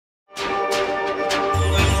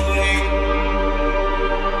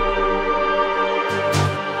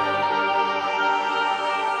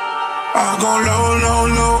go low, low,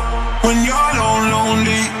 low when you're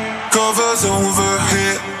lonely. Covers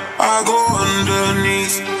overhead, I go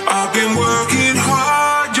underneath. I've been working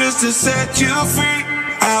hard just to set you free.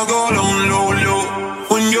 I go low, low, low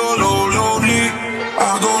when you're lonely.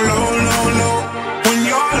 I go low, low, low when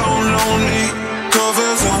you're lonely.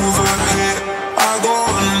 Covers overhead, I go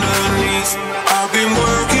underneath. I've been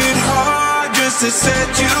working hard just to set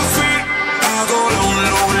you free. I go low,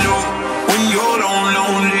 low, low when you're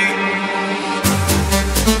lonely.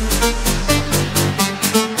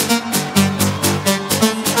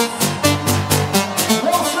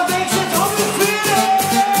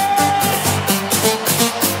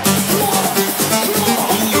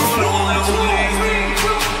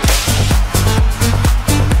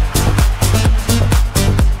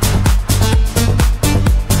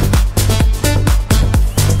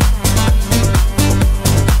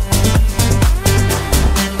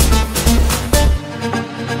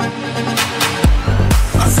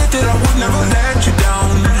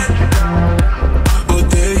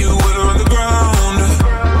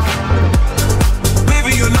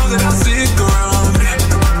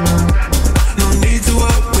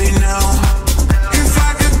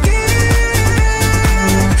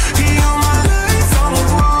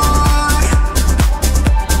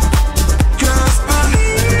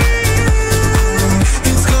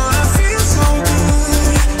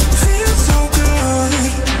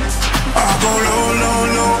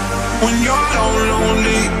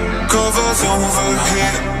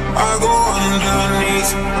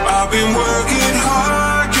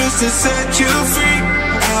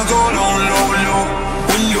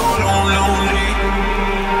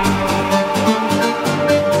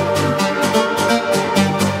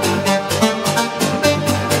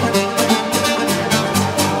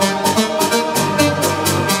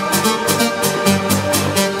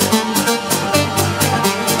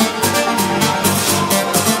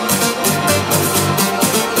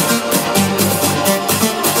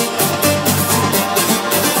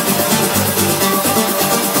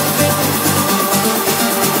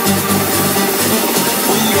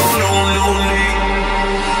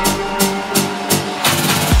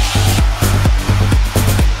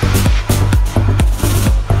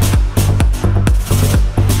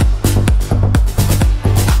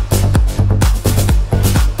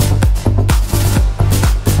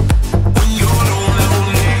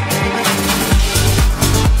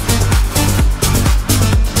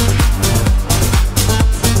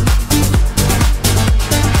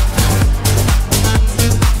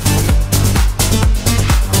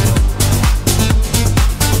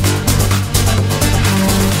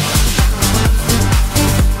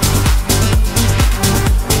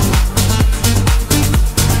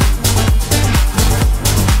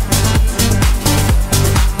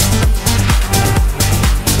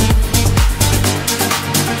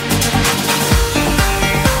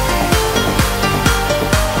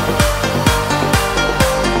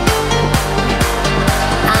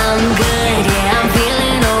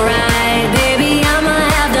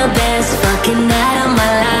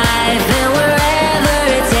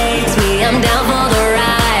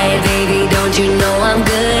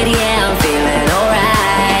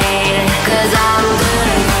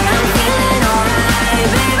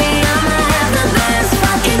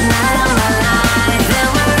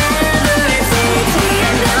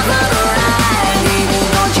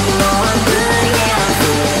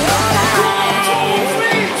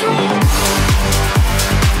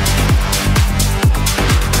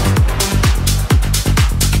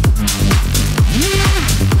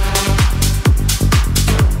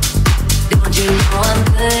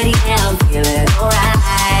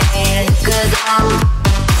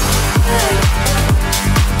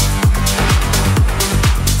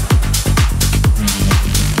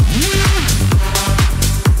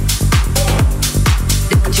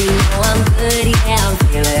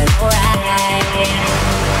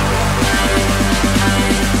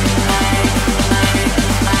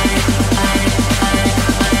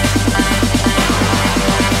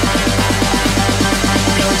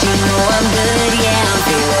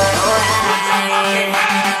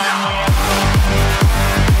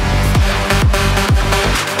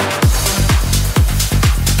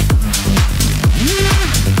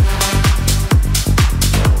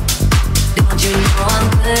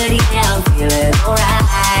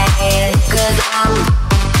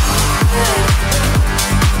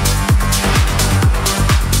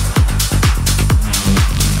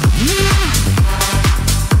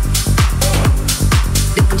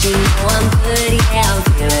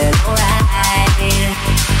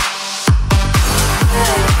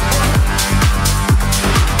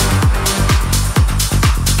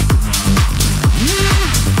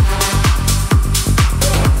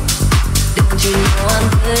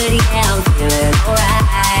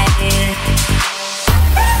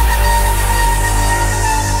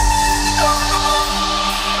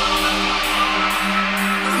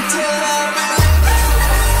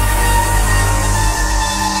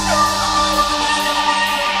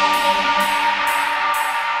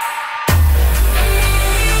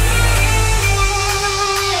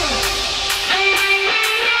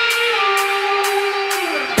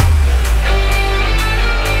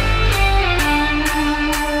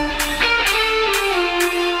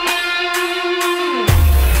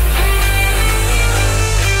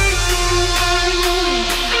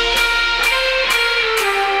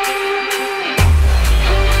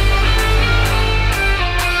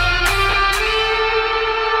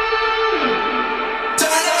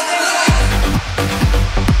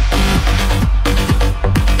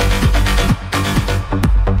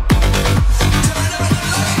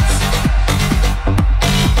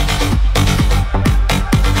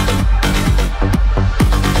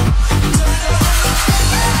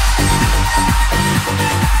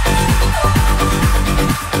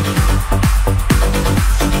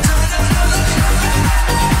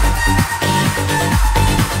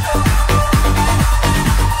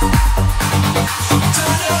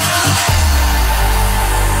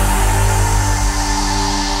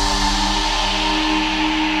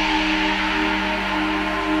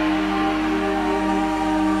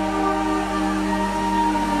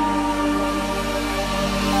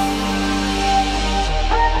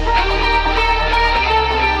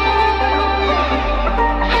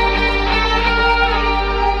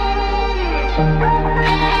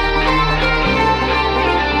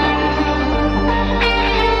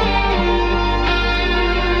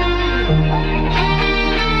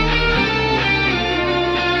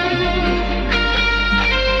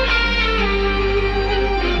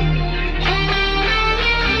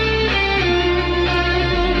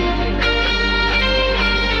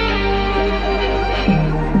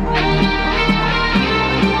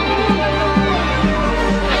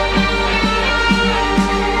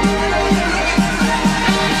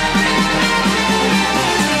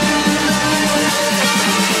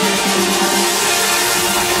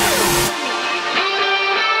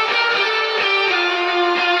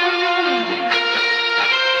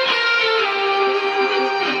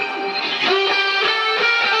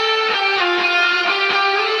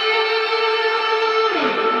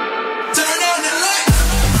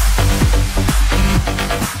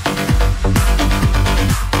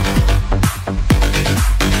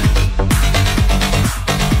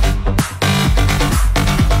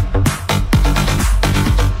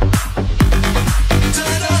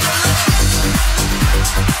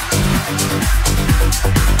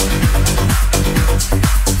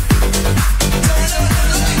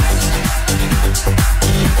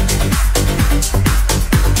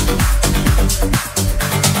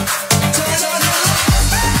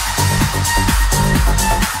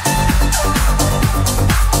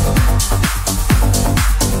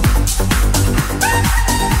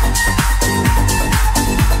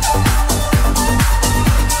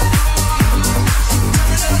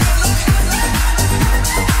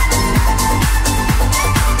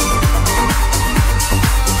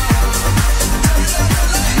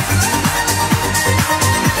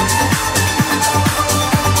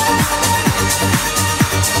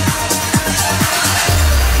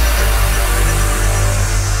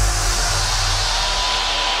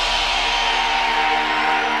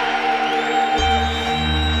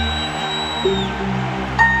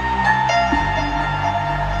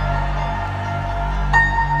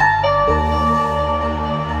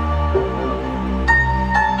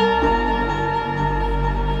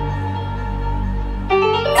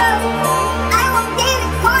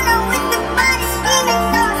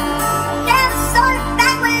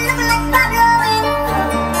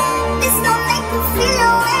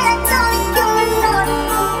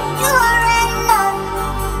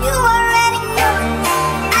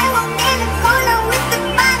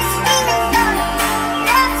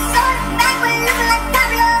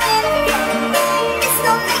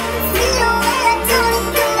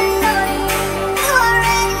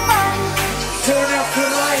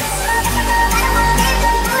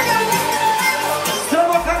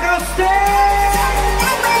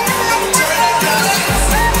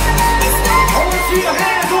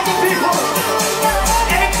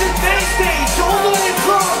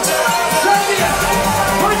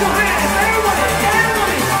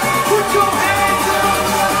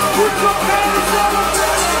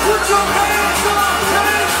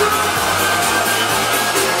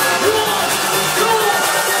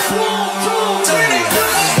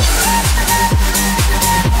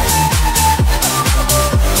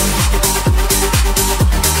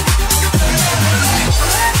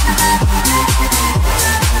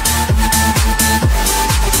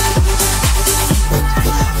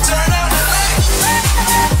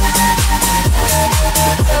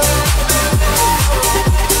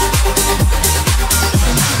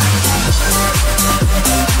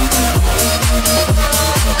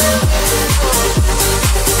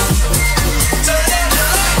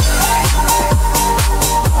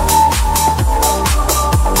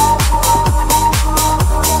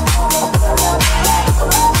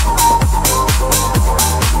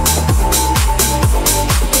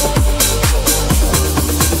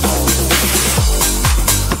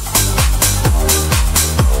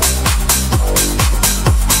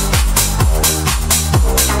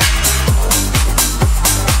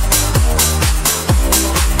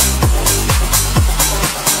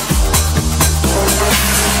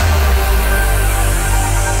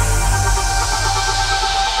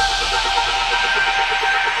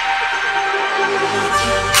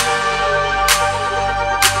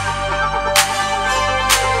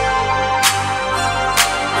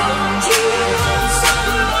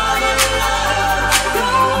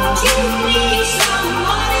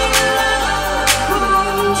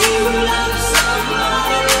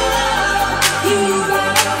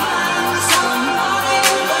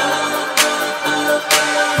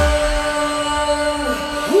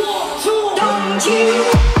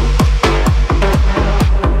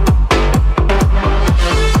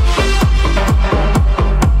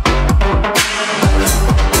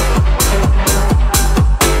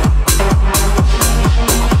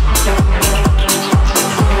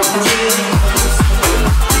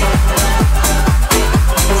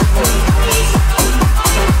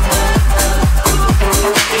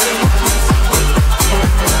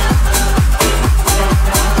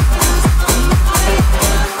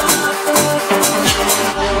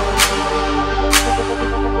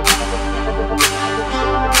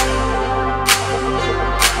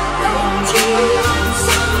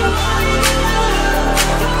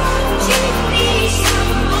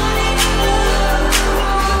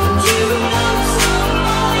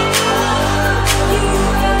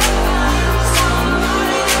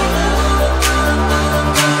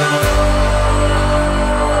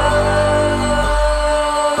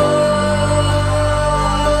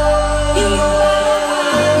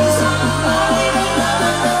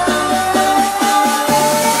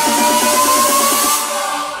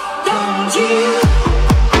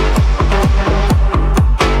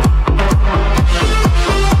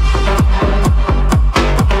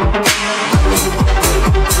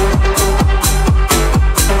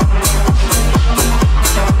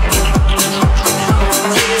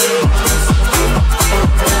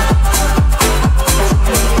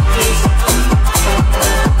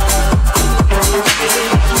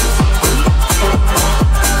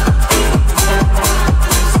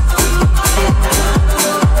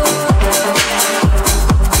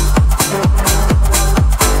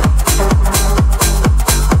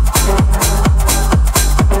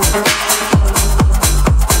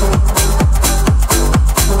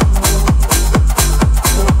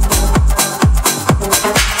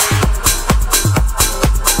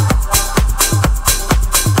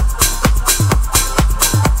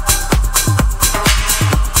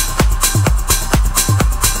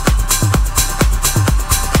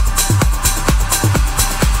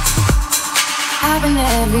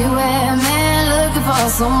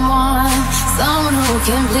 Someone who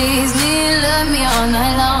can please me, love me all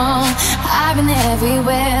night long. I've been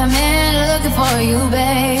everywhere, man, looking for you,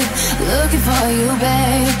 babe. Looking for you,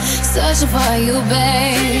 babe. Searching for you,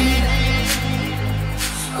 babe.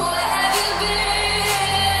 Where have you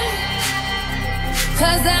been?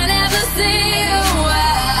 'Cause I never see you.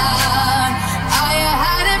 Are you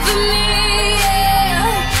hiding from me? Yeah.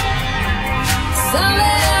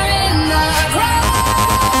 Somewhere in the crowd.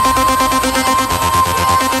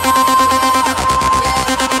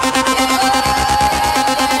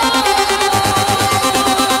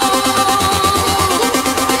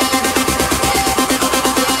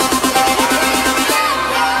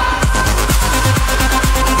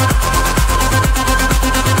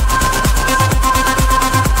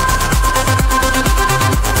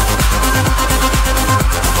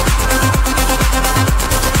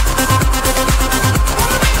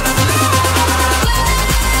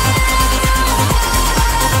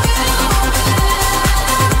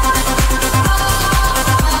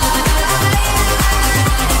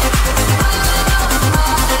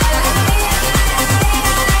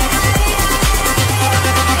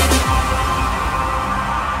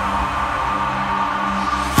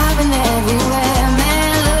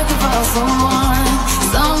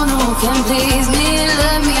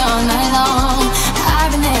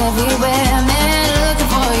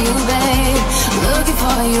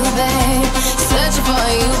 for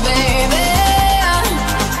you, baby.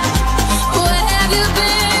 Where have you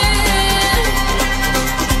been?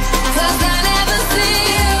 'Cause I never see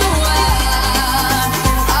you.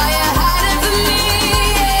 Are you hiding from me?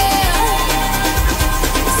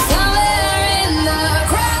 Somewhere in the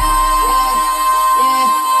crowd.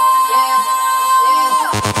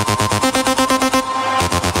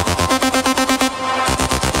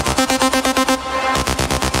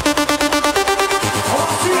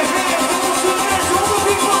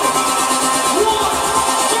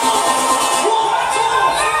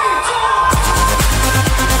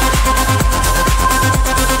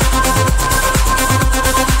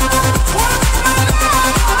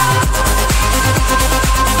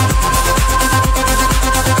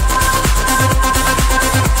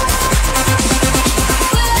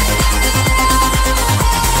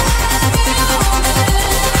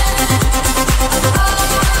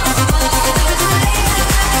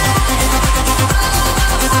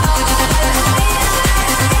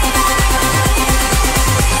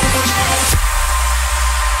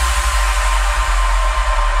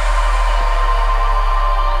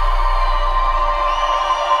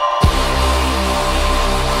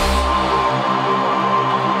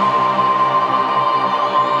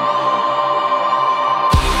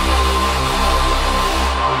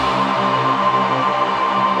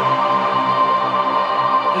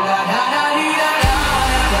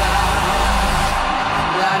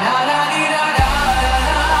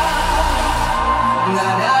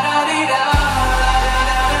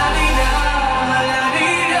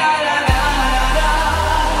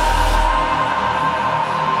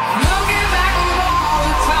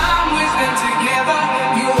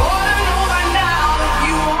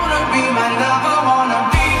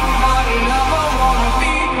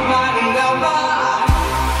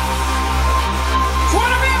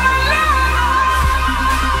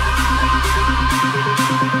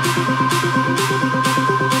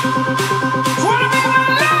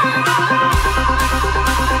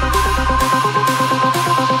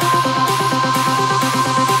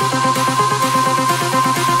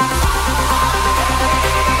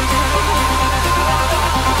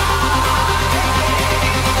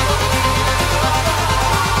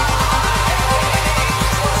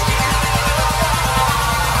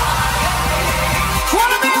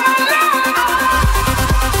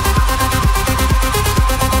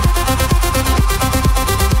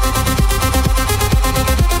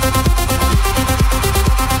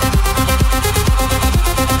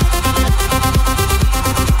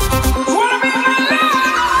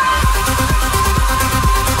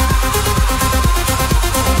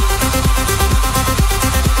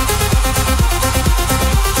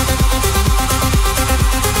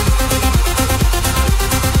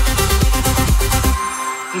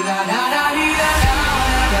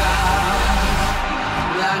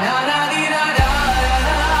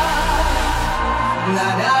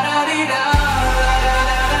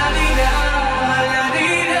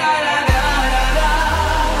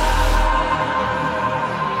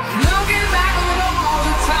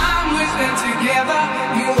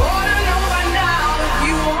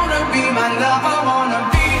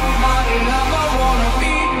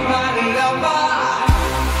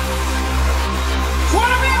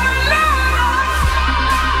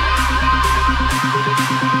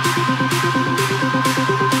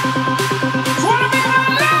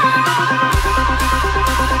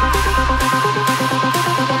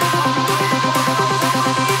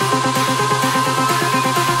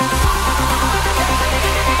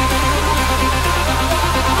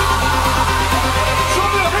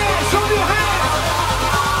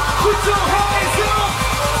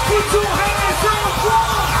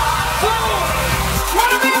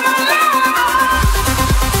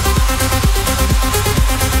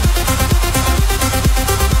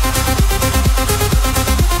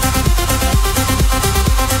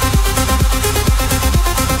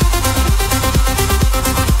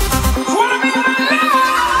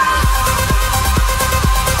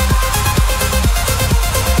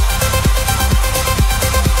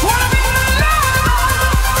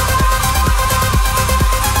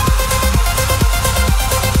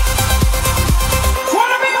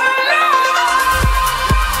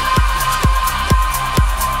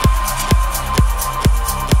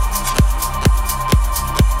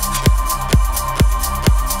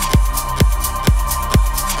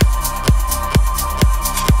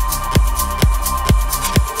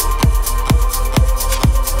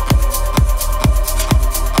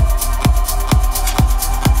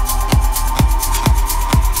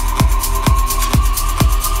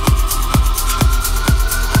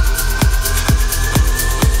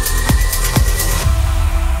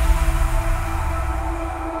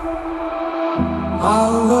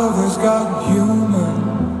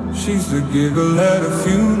 used to giggle at a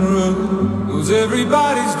funeral, was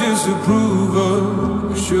everybody's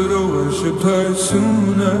disapproval. I should've worshipped her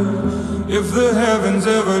sooner. If the heavens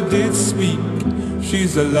ever did speak,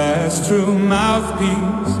 she's the last true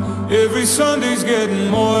mouthpiece. Every Sunday's getting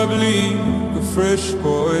more bleak, a fresh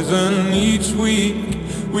poison each week.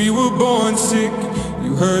 We were born sick,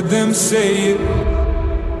 you heard them say it.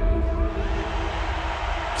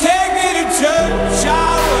 Take me to church,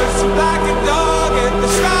 I worship like a dog at the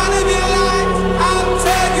shrine of your life. I'll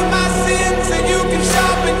tell you my sins and you can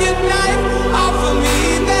sharpen your knife. Offer me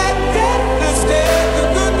that deathless death, the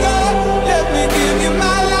good God, let me give you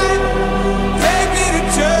my life. Take me to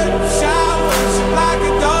church, I worship like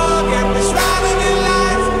a dog at the shrine of your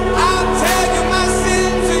life. I'll tell you my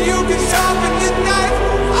sins and you can sharpen your knife.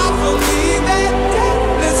 Offer me that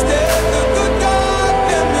deathless death, the good God,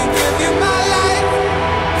 let me give you my life.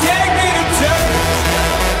 Take me to church.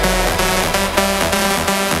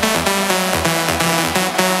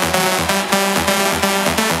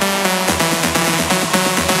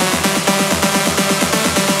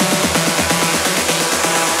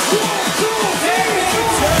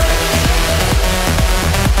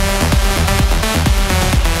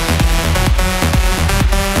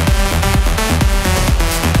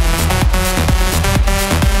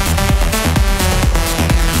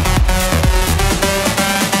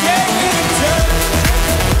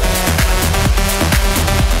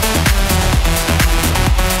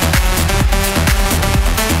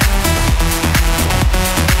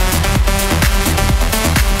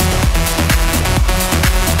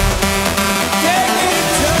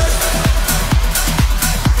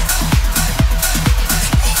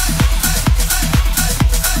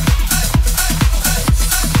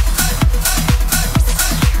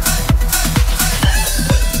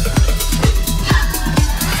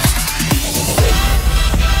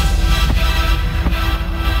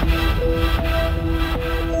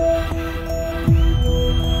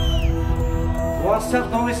 What's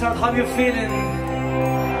up, Novi Sad? How you feeling?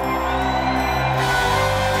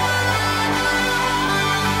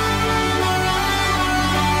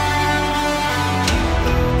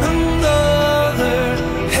 Another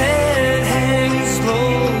head hangs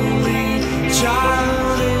slowly,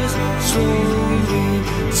 child is slowly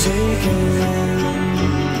taken,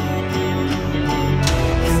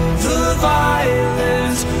 and the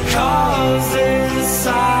violence causes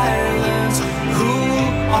silence. Who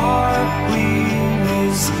are we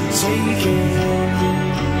mistaken?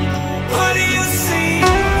 What do you see?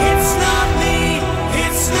 It's not me,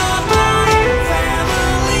 it's not my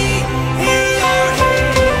family. In your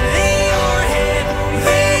head,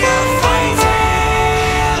 they are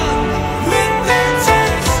fighting with their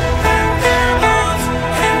tanks and their bombs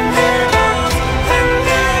and their guns and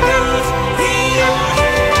their guns. In your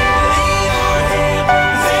head,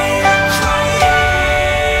 they are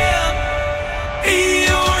crying. In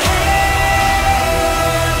your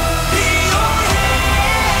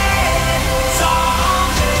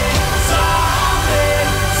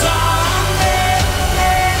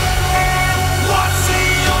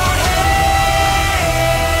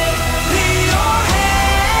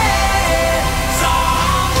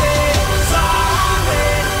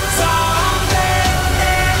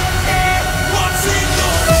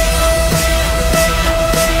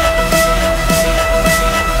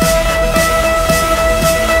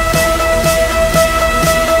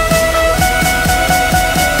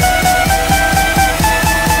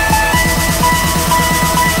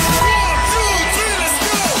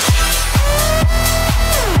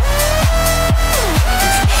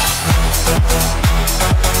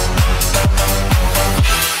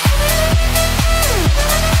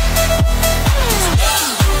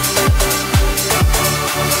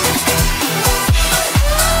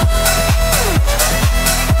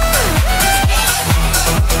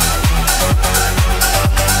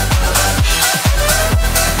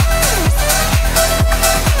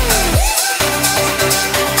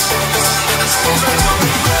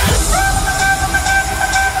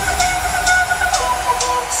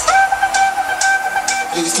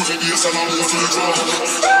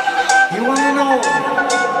You wanna know?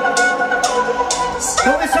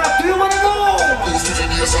 Novi Sad, do you wanna know?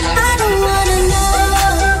 I don't wanna know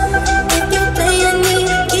if you playing me,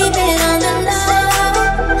 keep it on the low,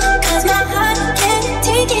 'cause my heart can't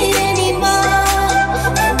take it anymore.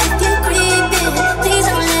 And if you creeping, please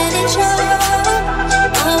don't let it show.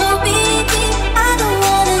 Oh baby, I don't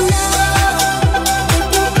wanna know if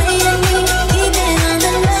you playing me, keep it on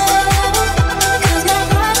the low, 'cause my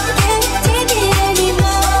heart can't take it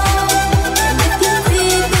anymore. And if you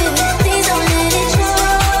creeping, please don't let it show.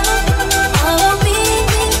 Oh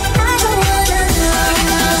baby, I don't wanna know.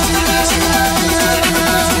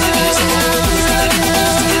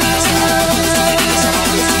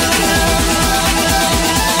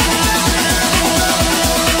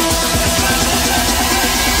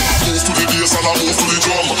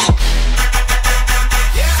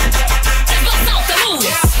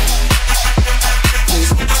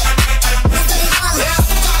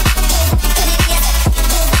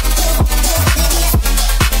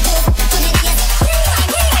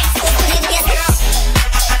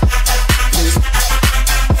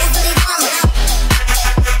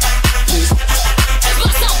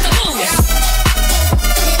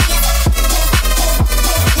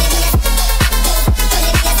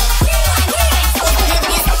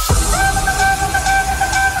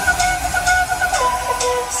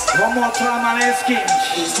 One more time, I'm asking.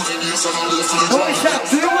 Novi Sad,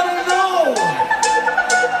 do you wanna know?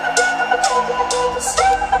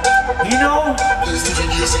 You know?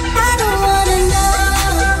 I don't wanna know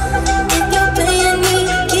if you're playing me,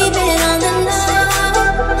 keep it on the low.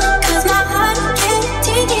 Cause my heart can't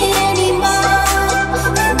take it anymore.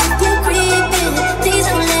 And if you're creeping, please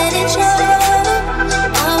don't let it show.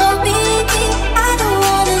 Oh baby, I don't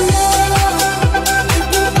wanna know if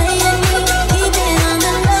you're playing me, keep it on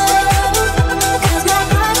the low. Cause my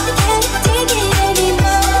heart can't take it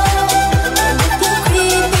anymore. And if you're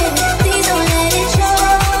creeping, please don't let it show.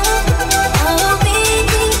 Oh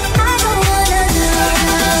baby, I don't wanna know.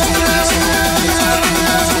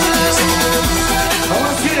 I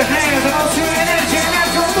wanna see the hands, I wanna see the energy, and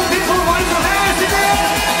that's all the people who raise their hands today.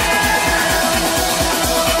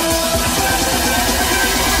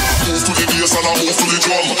 Move to the bass and I move to the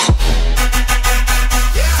drum.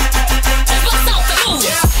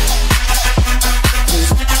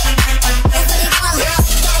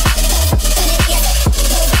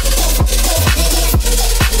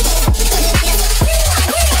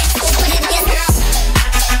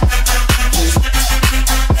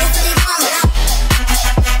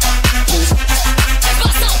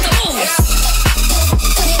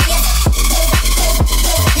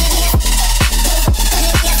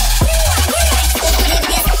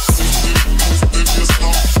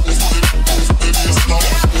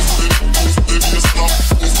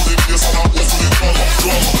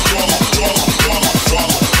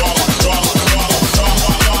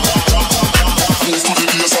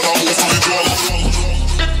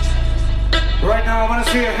 Right now, I wanna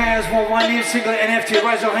see your hands for one new single NFT.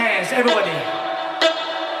 Raise your hands, everybody.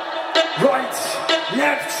 Right,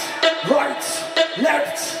 left, right,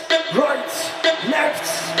 left, right, left,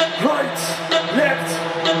 right, left.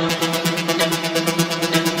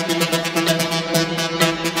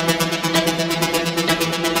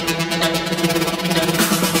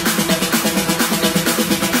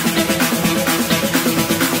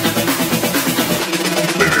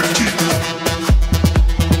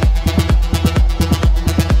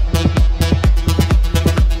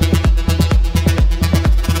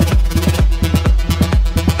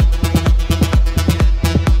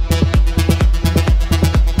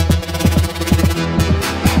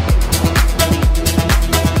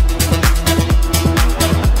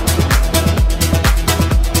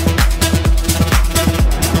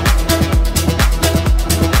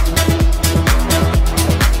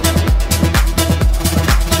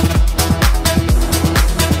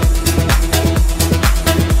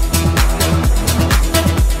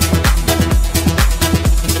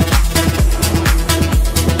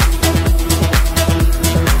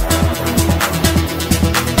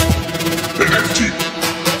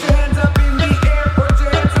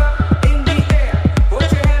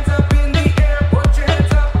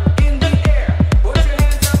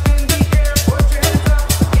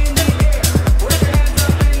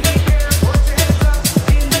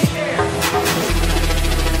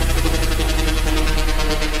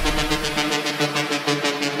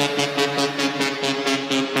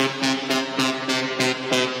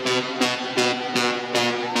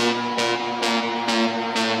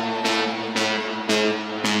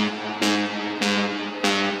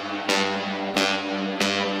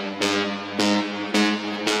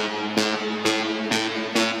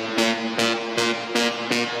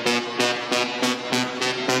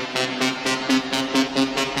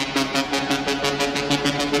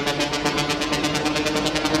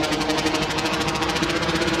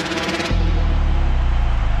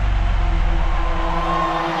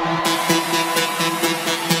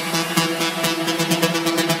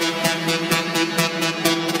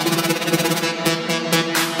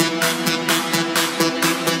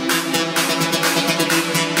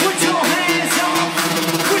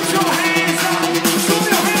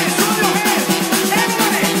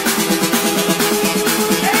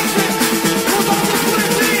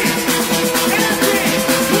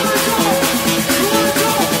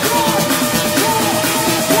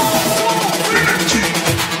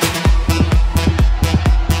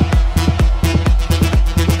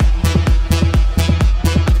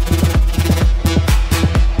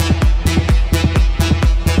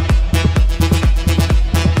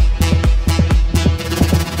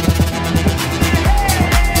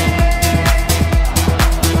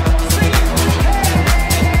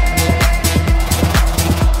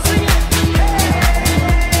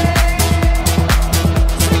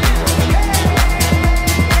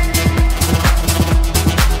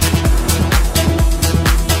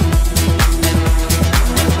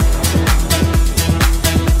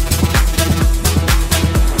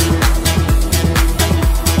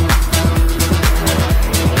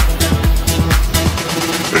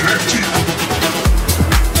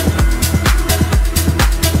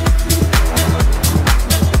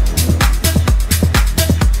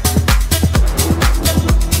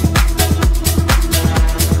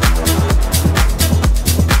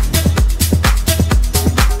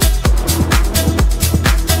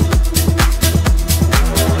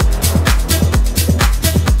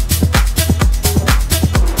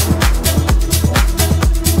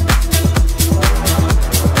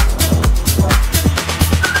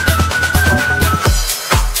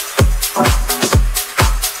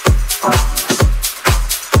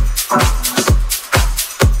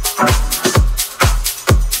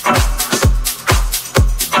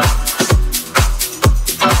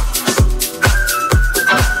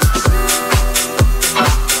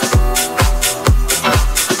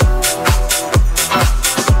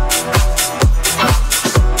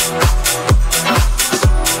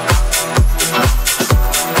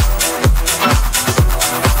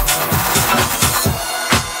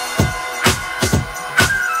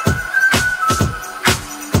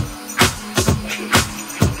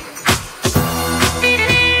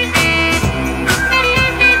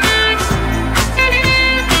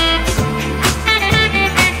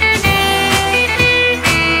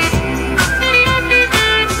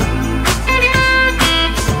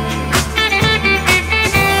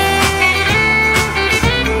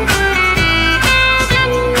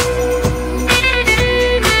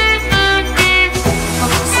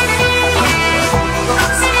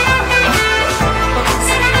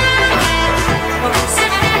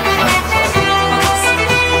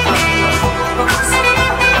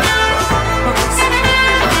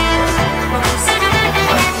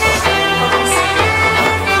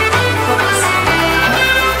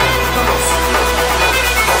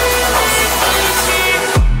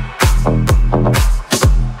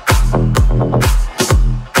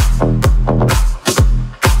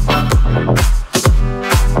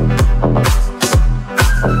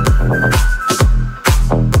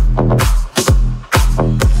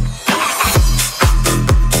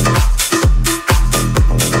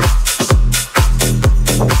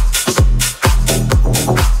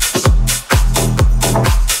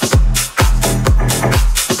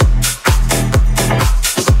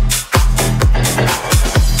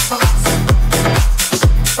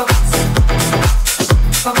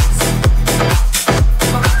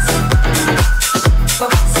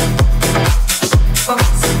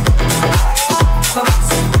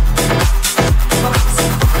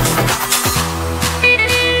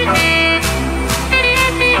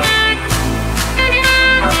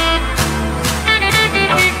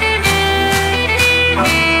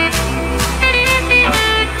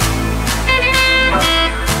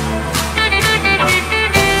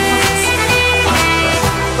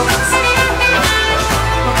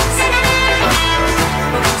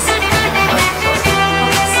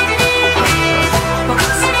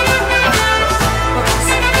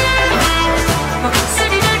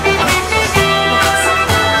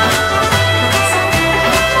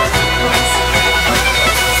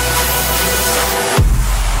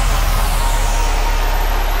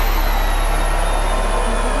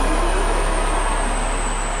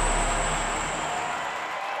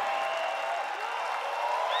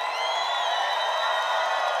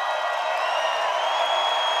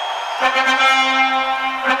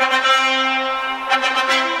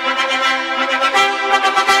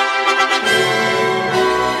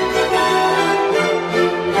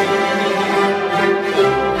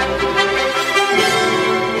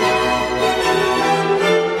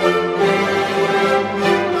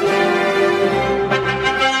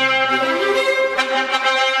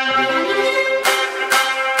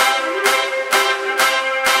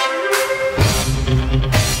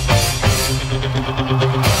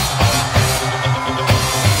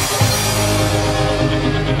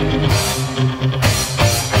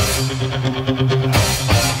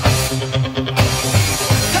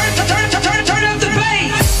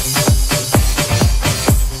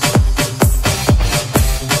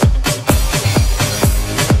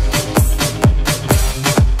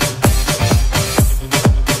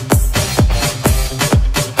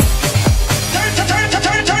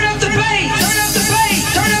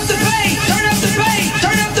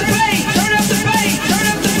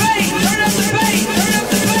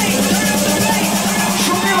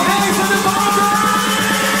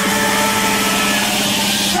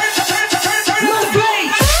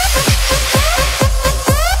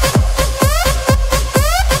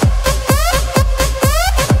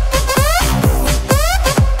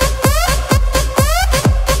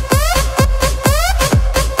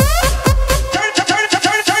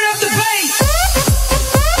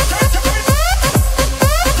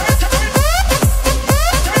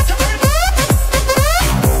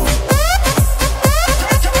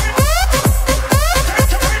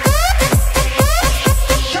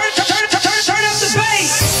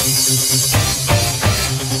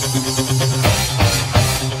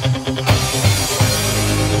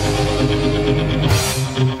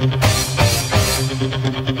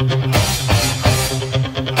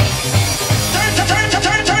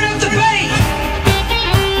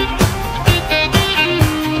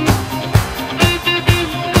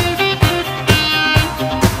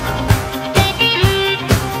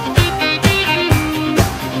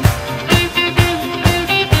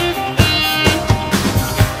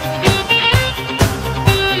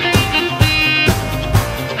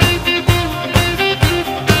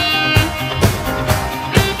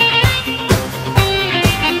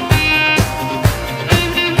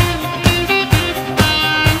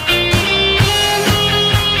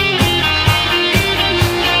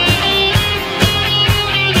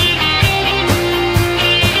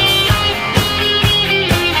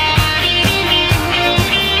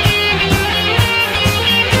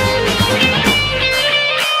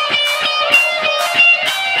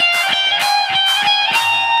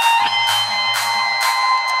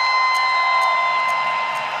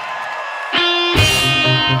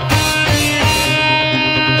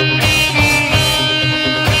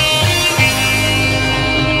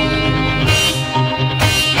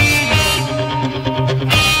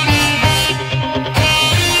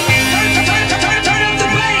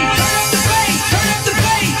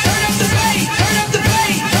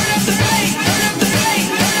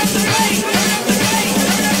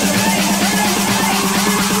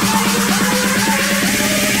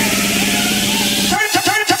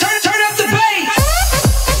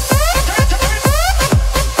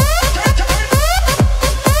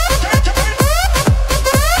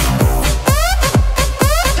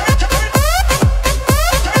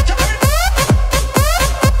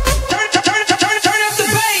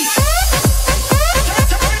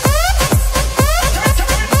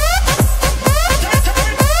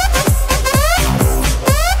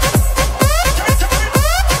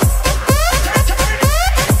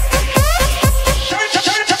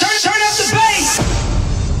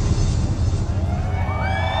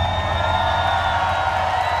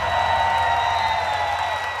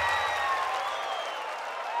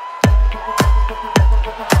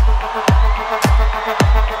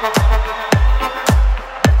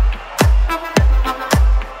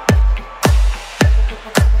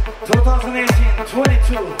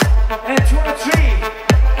 22, and 23.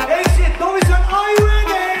 Exit, Novi Sad, are you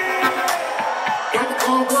ready? Got the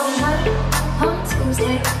club going up on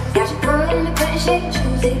Tuesday. Got your girl in the crazy shake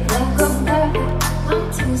Tuesday. Club going up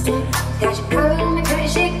on Tuesday. Got your girl in the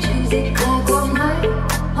crazy shake Tuesday. Club going up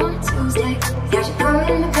on Tuesday. Got your girl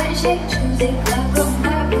in the crazy shake Tuesday. Club going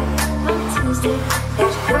up on Tuesday.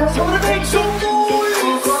 Got your girl in the crazy shake Tuesday.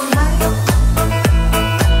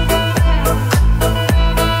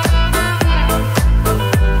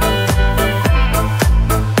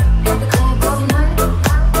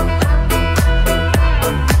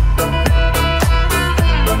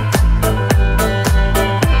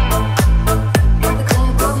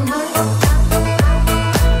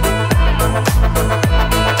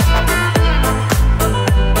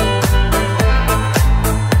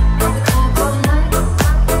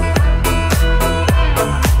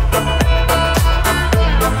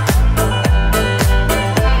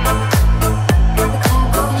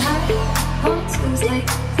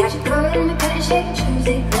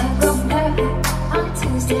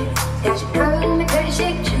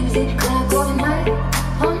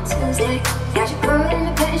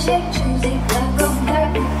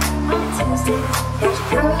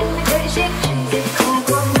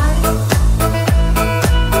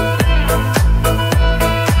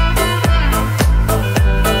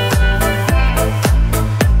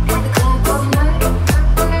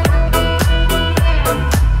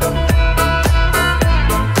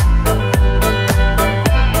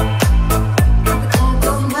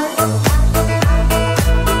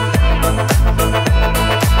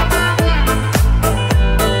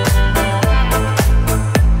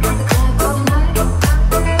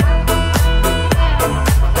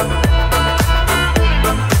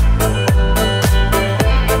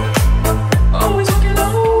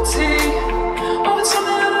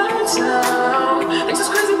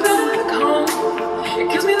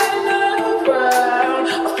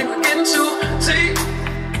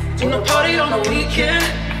 weekend.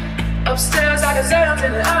 Upstairs, I can say I'm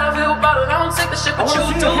feeling Advil, but I don't take the shit that you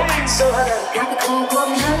do. So I got the club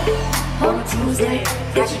going up on a Tuesday.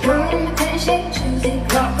 Got your girl in the pen, shake Tuesday.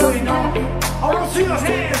 Club going up. I want to see your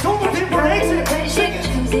hands. One more people raising. Shake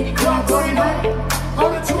Tuesday. Club going up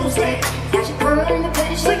on a Tuesday. Got your girl in the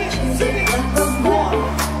pen, shake Tuesday. Club going up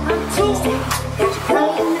on a Tuesday. Got your girl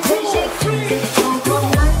in the pen, shake Tuesday. Club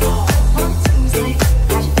going up on a Tuesday.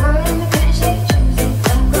 Got your girl in the pen, shake Tuesday.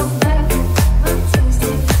 Club going up on a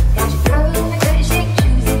Tuesday. Got your girl in the pen, shake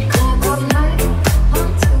Tuesday. Club going up on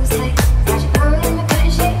a Tuesday. Got your girl in the pen,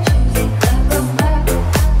 shake Tuesday. Club going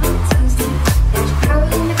up on a Tuesday. Got your girl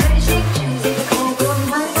in the pen, shake Tuesday. Club going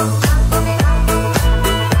up.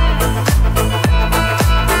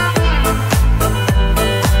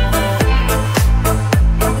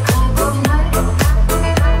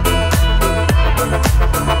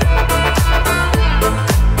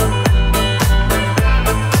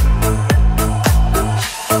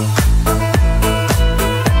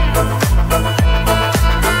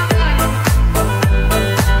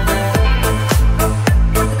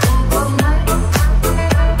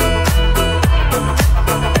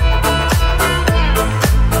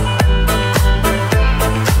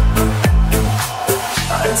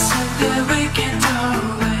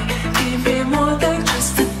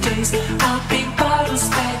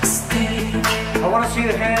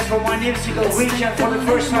 Musical weekend for the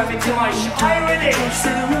first time into my show. Are you ready?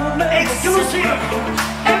 Exclusive!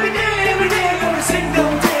 Every day, every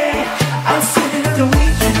single day. I'll see it at the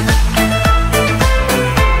weekend.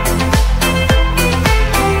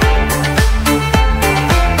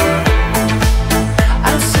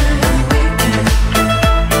 I'll see it at the weekend.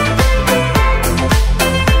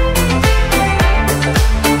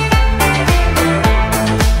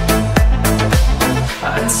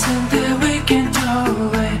 I'll send the weekend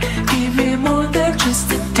away.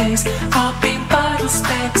 Popping bottles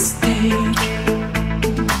backstage.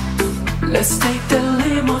 Let's take the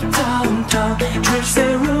limo downtown. Trash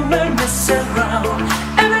the room and mess around.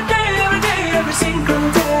 Every day, every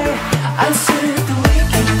single day. I'll see the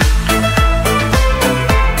weekend.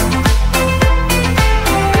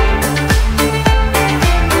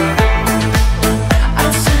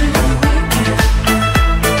 I'll see the weekend.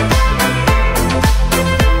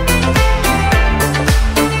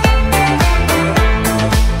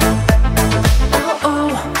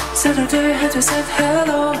 Saturday had to say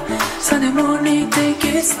hello. Sunday morning take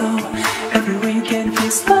it slow. Every weekend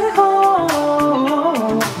feels like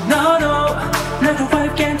home. No, not the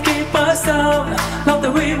wife can't keep us down. Love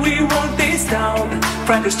the way we want this down.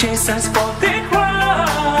 Fridays chase us for the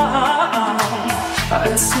crown.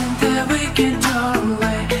 I'll send the weekend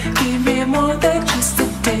away. Give me more than just a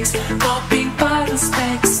taste. Popping bottles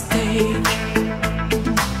backstage.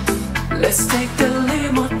 Let's take the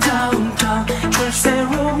limo downtown. Trash the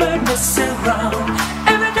room and mess around.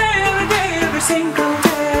 Every day, every single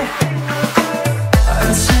day.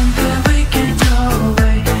 I'll send the weekend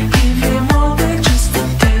away. Give you more than just a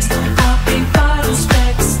taste. Popping bottles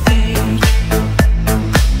backstage.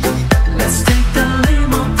 Let's take the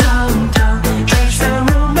limo downtown. Trash the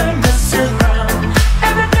room and mess around.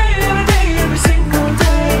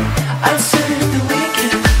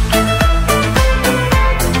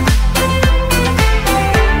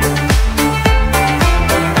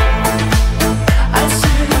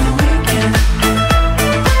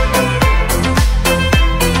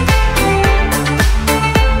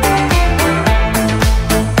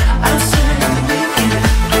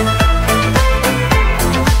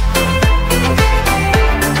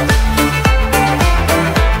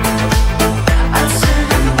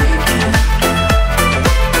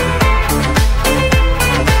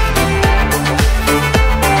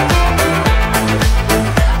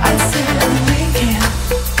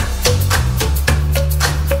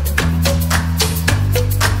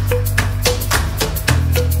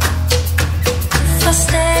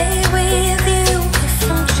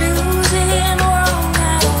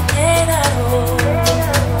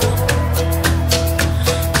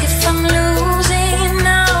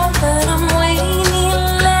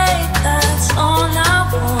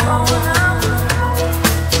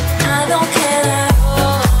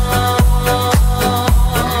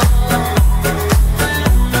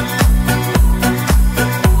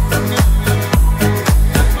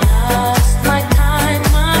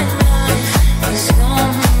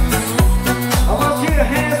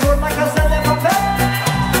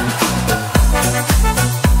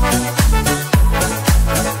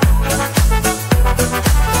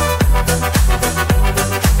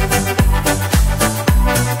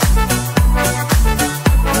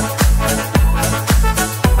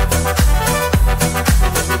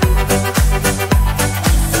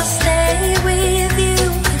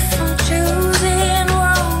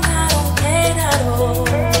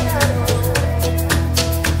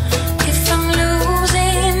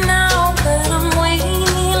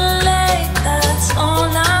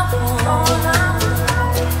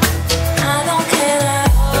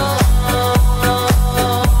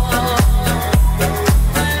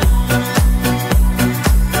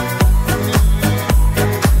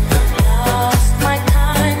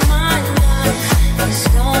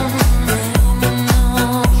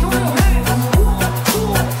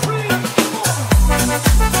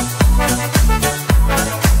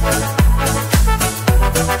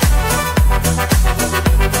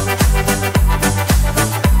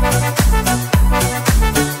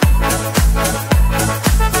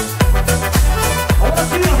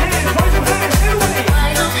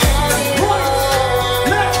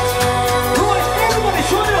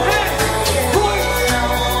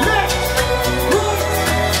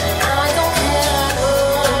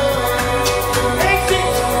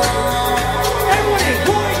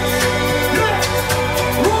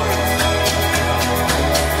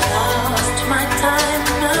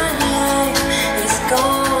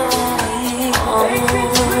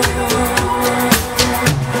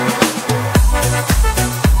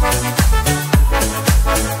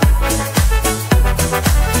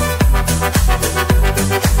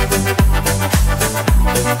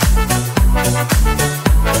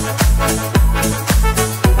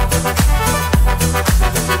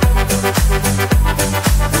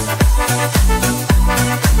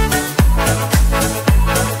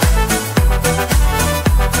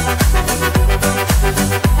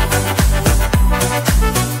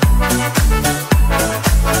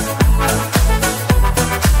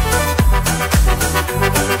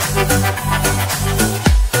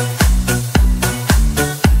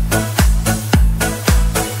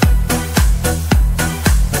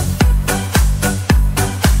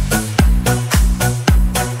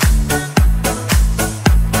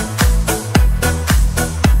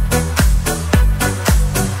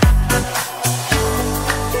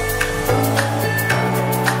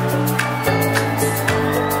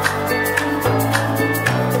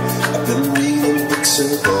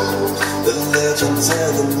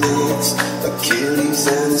 and the myths, Achilles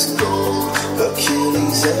and his gold,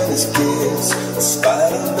 Achilles and his gifts,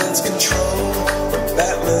 Spider-Man's control,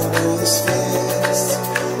 Batman with his fists.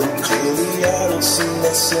 And clearly I don't see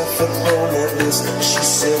myself upon that list. She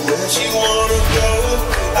said, where'd you wanna go?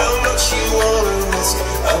 How much you wanna risk?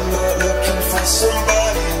 I'm not looking for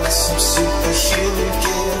somebody with some superhuman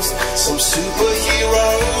gifts, some superhero,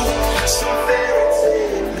 some fairy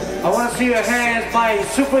tale. I wanna see your hands, my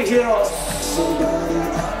superheroes.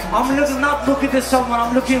 I'm not looking to someone,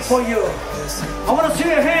 I'm looking for you. I wanna see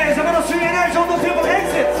your hands, I wanna see your energy on the people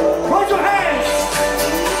exit. Raise your hands.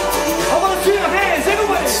 I wanna see your hands,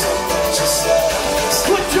 everybody.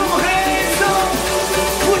 Put your hands up.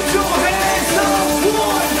 Put your hands up.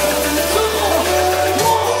 1, 2, 1.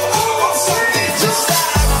 Something just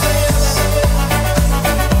like this.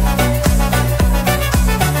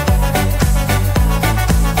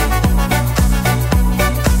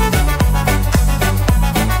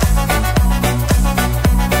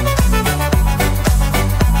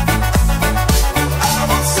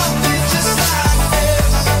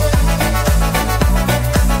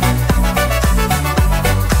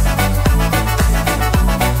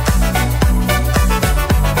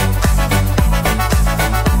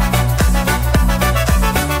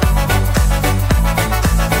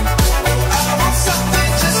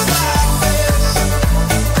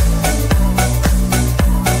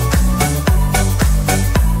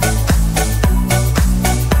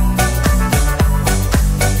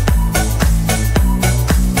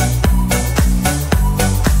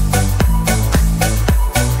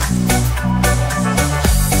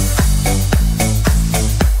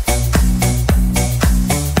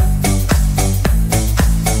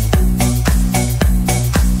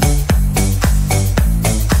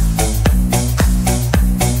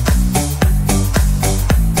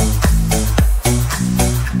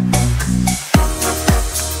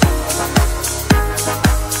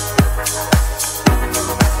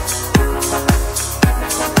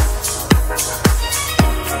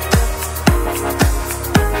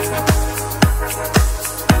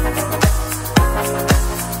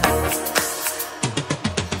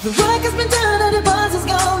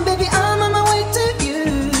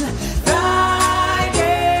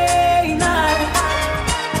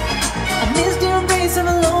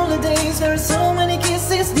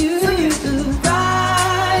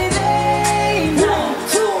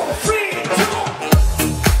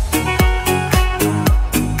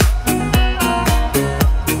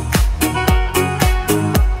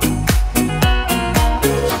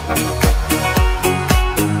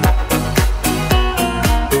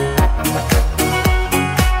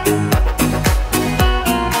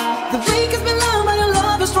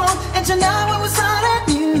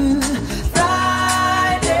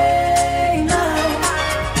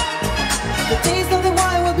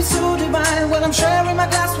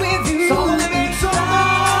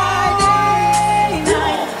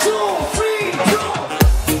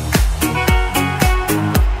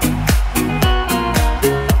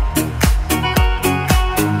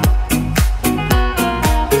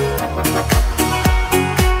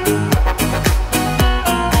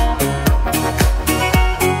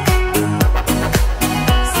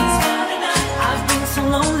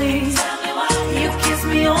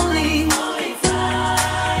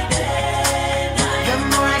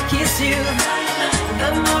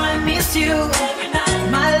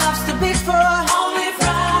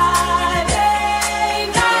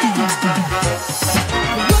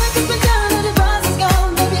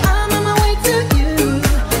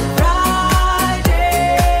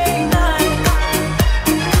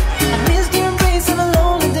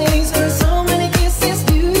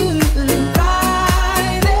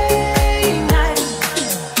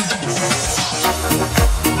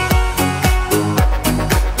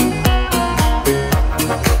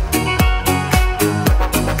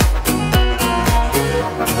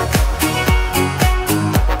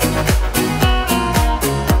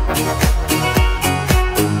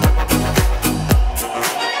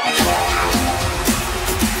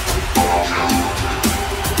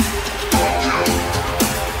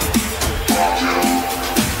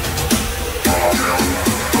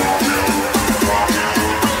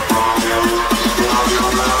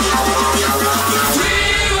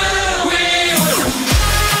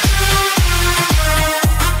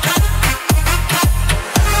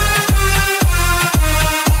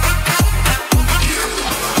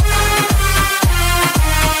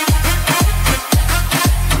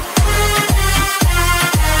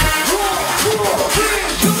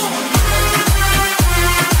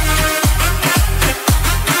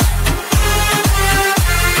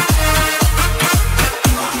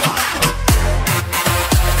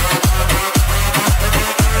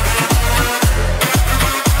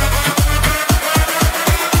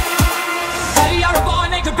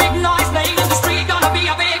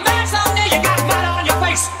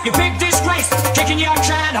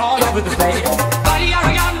 Buddy, you're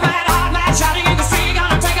a young man, hard man, shouting in the street,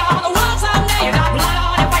 gonna take all the world someday. You got blood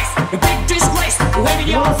on your face, a big disgrace, waving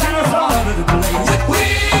your banner all over the place. We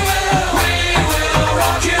will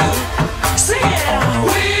rock you. Sing it out.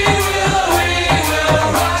 We will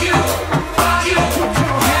rock you. Rock you. Rock you.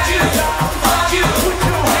 Rock you. Rock you.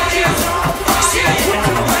 Sing it out.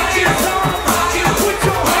 Rock you. Rock you. Rock you. Rock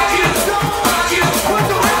you. Rock you.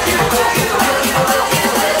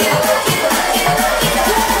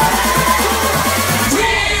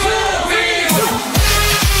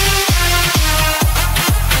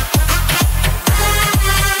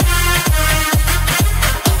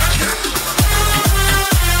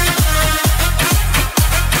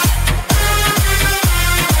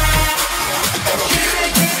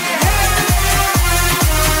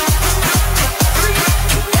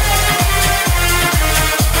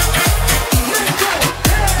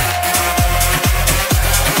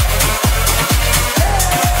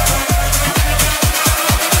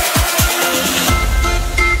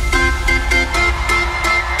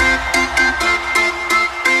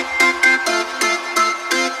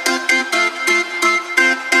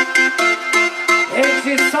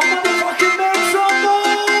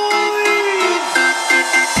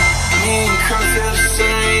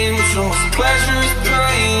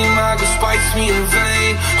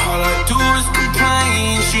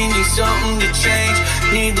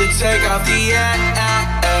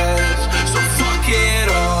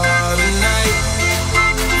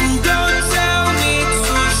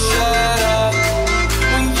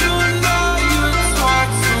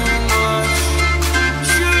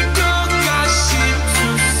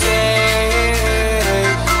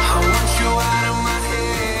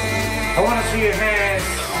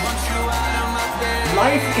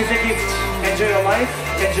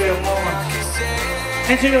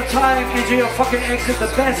 Enjoy your time, enjoy your fucking exit, the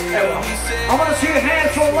best ever. I want to see your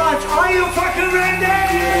hands for lunch. Are you fucking ready?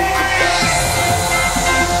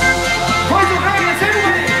 Put your hands,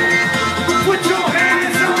 everybody. Put your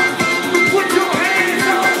hands up. Put your hands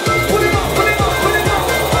up. Put them up, put them up, put them up.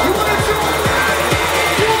 You want to show me?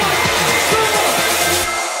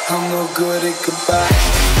 I'm no good at goodbye.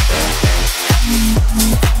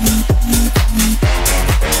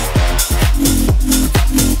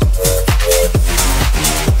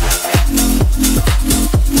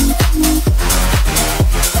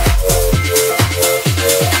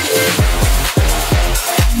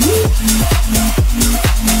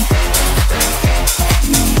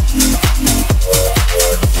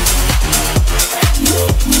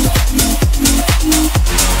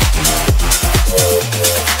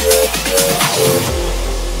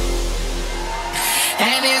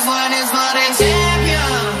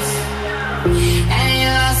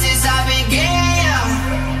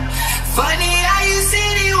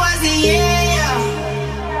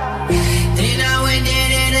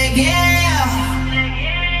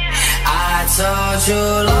 Too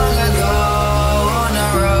long ago on the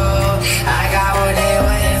road, I got what they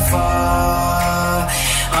waiting for.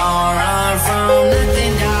 Don't run from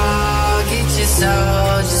nothing, dog. Get your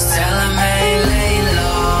soul, just tell them ain't lay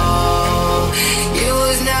low. You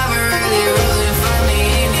was never really rooting for me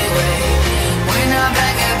anyway. When I'm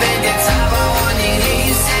back up at the top, I wanna hear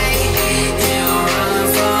you say, don't run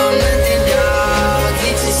from nothing, dog.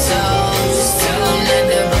 Get your soul, just tell them that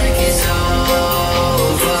the break is over.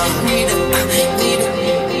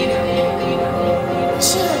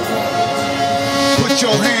 Put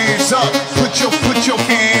your hands up, put your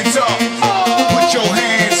hands up, put your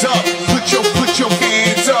hands up, put your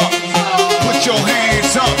hands up, put your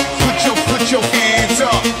hands up, put your hands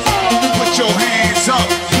up, put your hands up,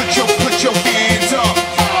 put your hands up.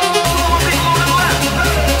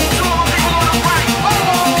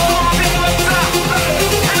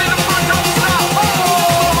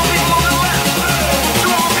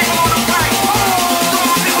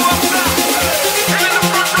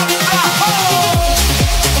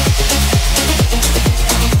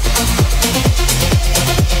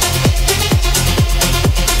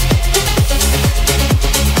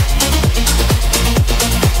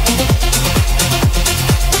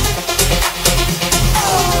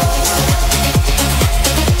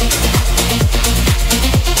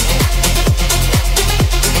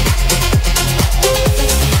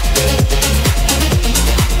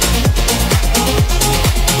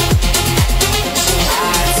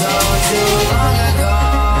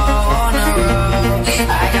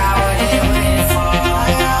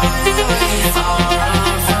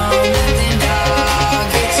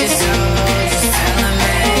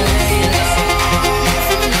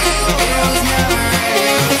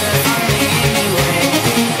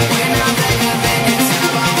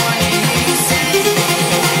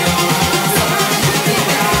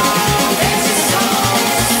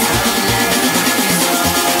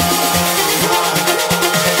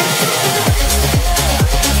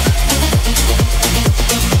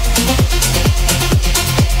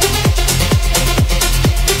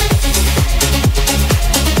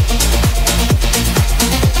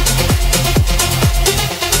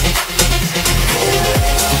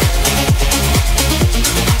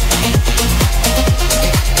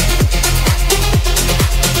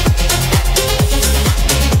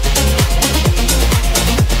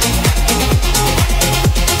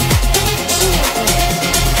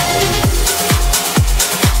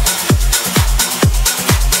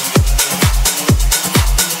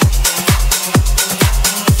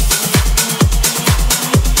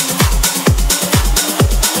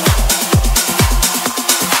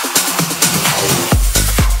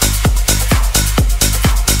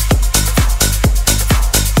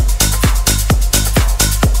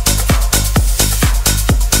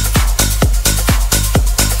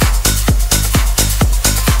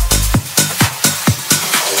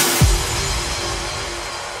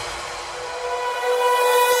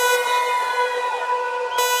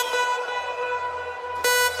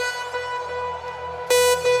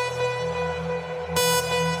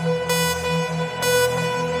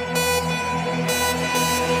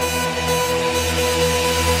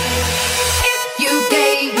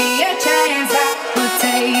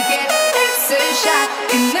 a shot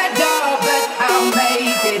in the door, but I'll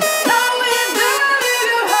make it. Knowing that in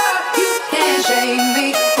your heart, you can't shake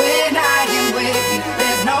me. When I am with you,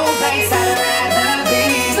 there's no place I'd rather be.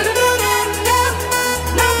 No, no, no, no,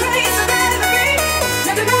 no place I'd rather be.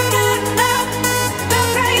 No, no, no, no, no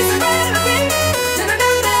place I'd rather be. No, no,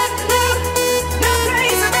 no, no, no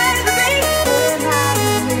place I'd rather be. When I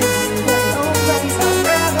am with you, there's no place I'd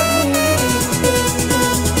rather be.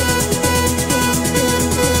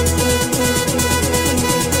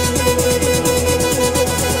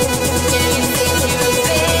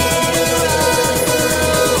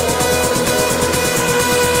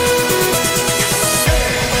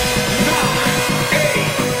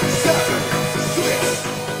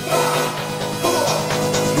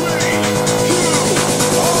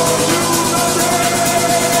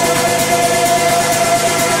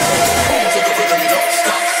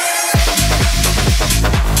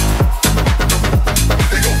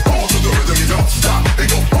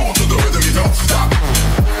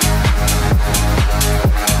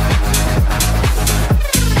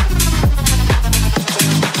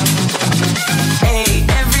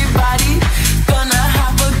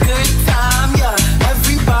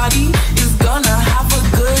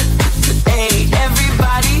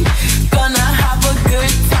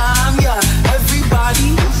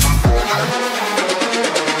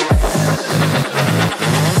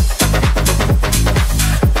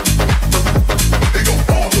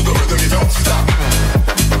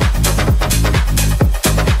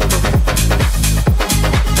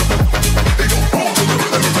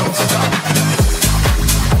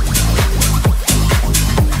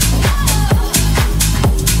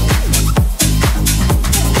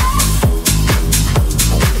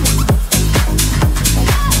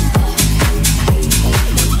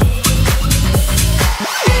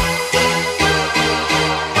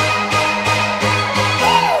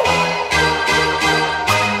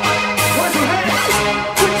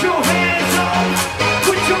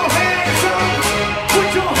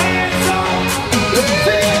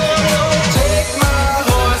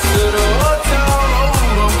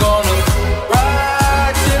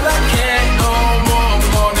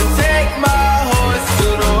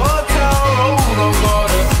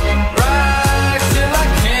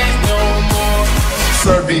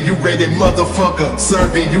 Motherfucker,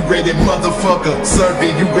 serving you ready, motherfucker,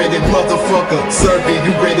 serving you ready, motherfucker, serving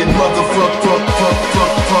you ready, motherfucker,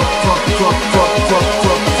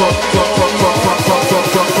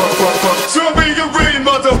 serving you ready,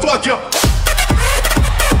 motherfucker.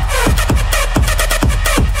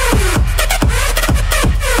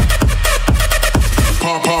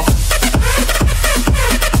 Pop, pop.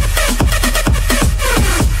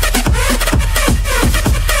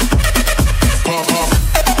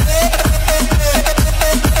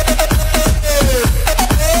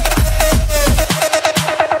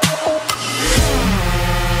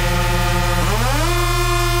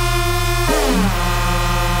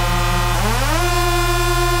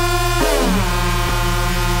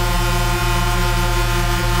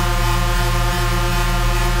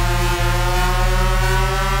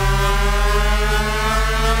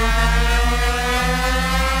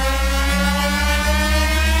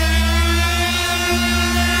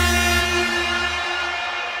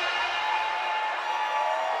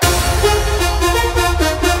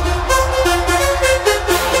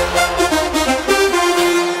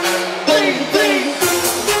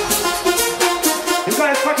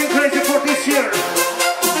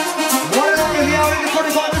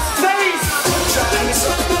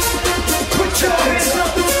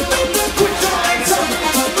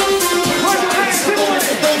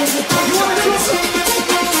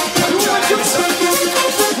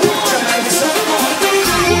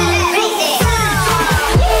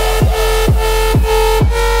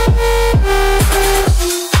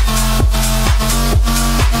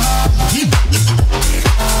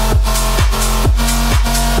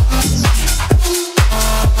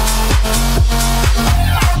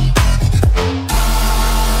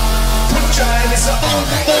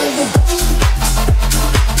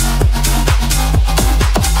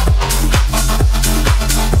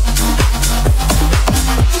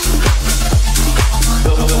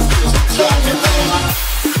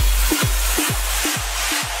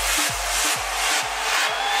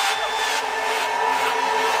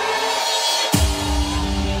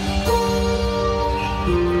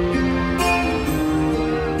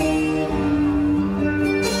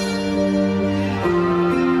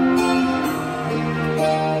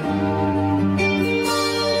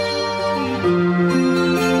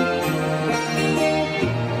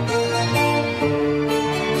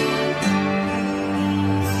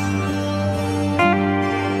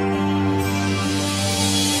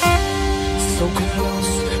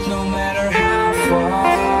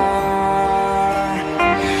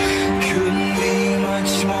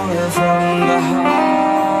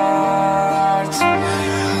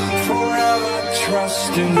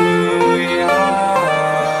 lost in who we are,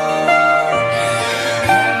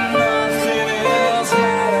 and nothing else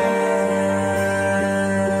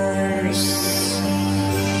matters.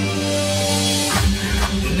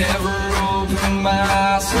 Never opened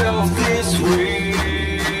myself this way.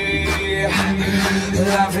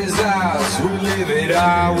 Life is ours, we live it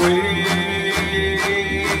our way.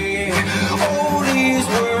 All these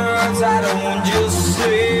words I don't just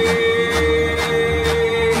say,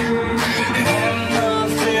 and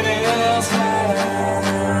nothing else matters.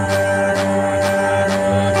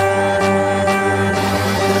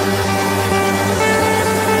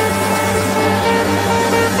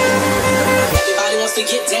 Everybody wants to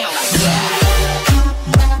get down like that.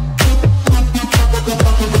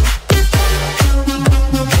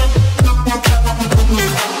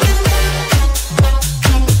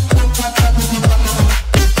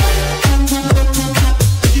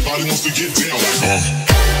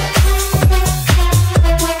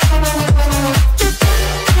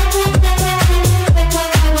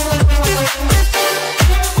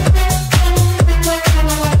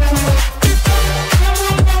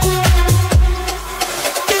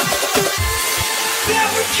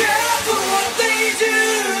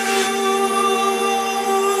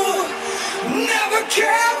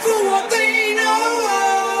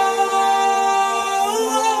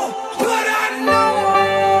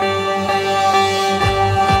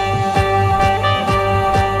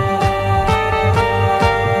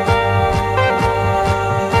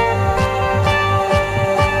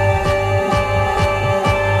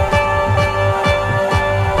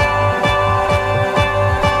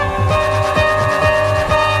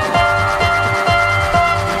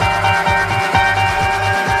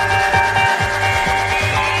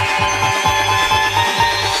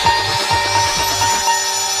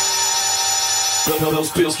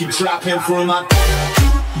 Those pills keep dropping for my.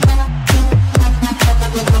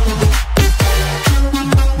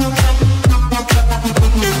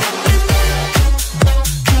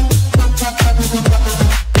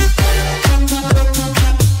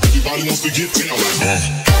 Everybody wants to get down like that.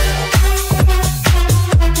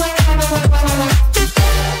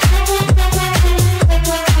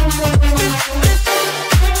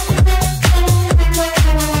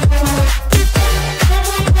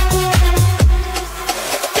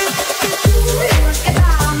 Get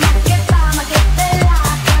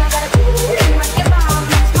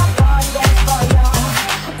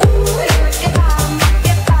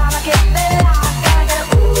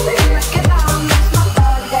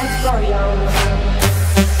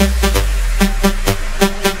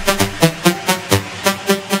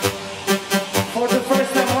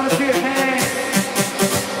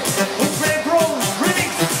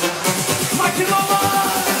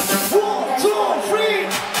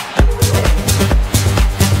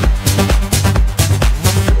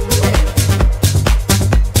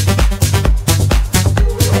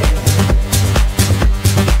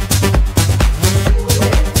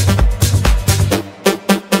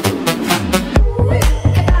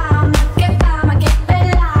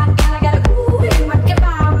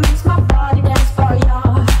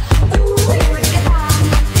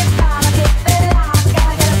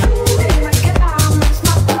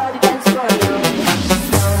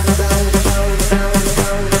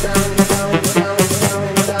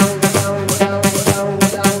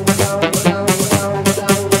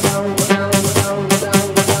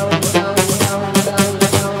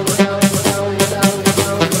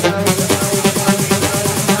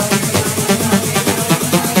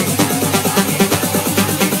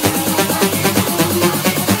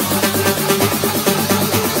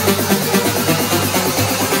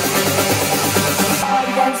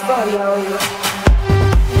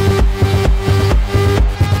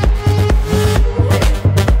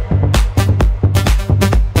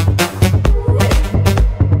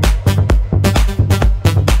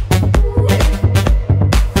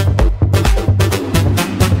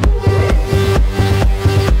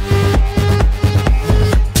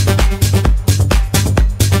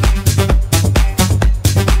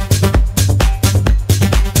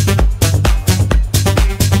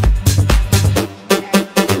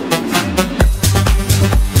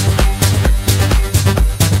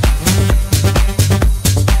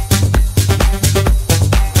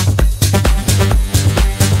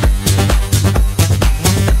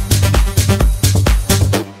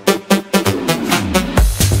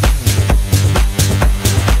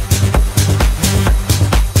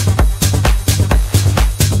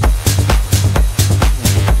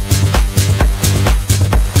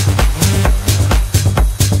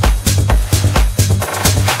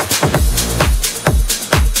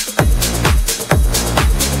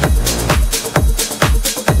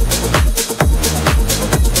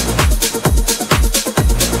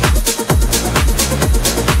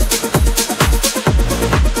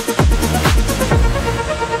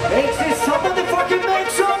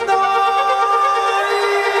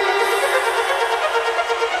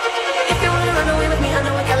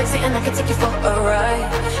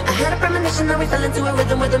Had a premonition that we fell into a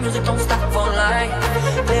rhythm where the music don't stop for life.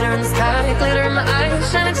 Glitter in the sky, glitter in my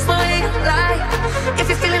eyes, shining just the way you like. If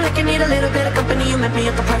you're feeling like you need a little bit of company, you met me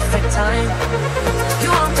at the perfect time. You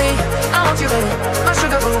want me, I want you, baby. My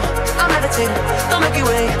sugar boo, I'm levitating. Don't make you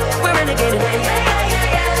wait, we're renegading.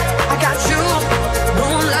 I got you,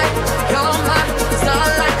 moonlight, you're my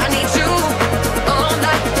starlight. I need you all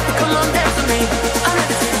night. Come on, dance with me. I'm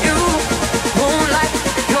levitating. You, moonlight,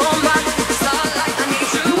 you're my starlight. I need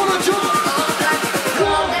you all night.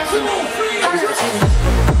 Come on, dance with me. I'm levitating.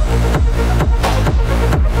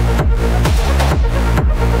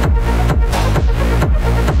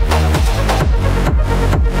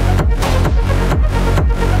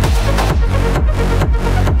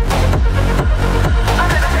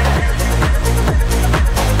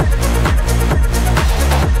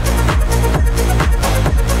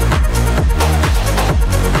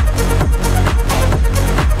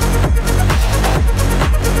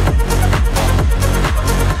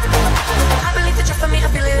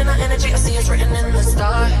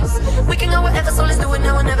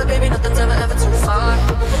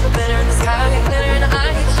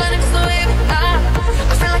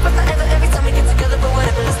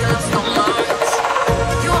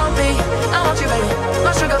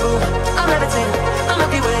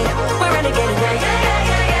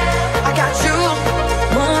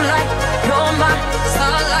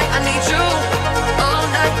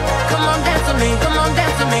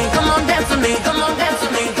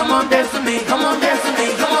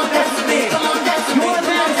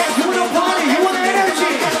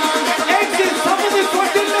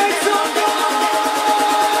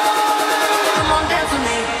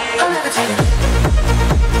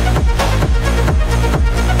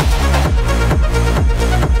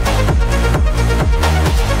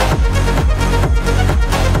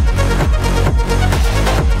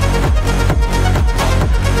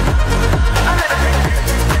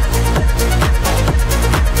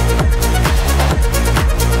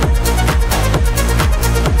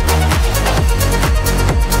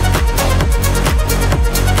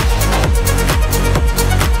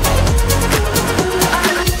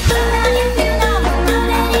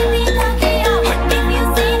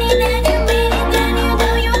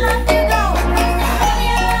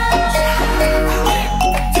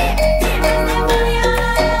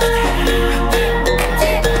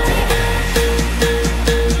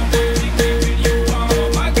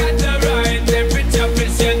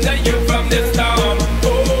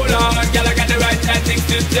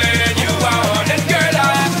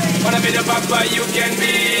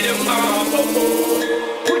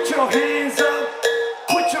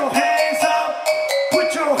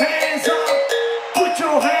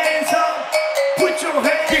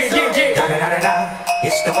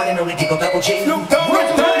 Snoop Dogg.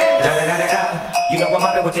 You know I'm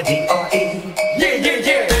out with the D.R.E. Yeah.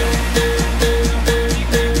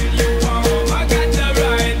 I got the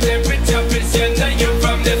right temperature, pressure, you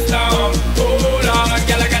from the storm. Hold on,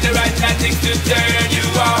 girl, I got the right tactics to turn you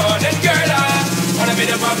on. And girl, I wanna be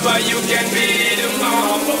the papa, you can be the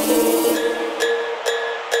mom.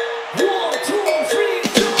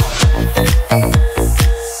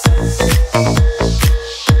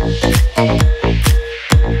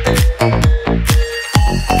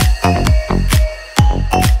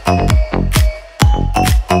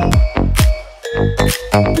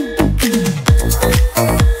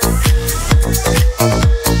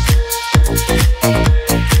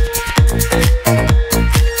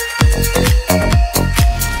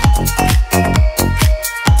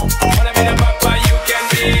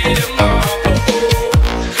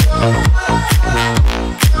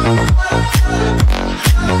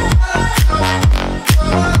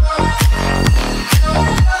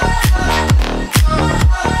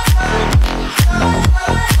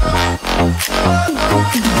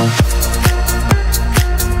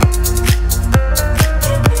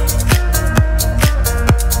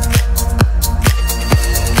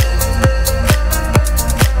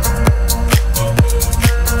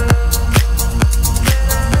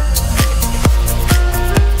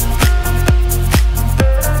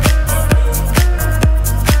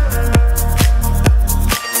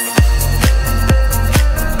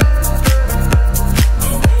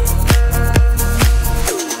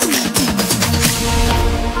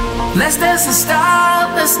 Let's dance and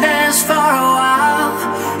stop, let's dance for a while.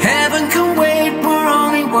 Heaven can wait, we're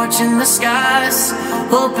only watching the skies.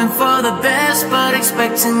 Hoping for the best, but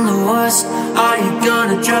expecting the worst. Are you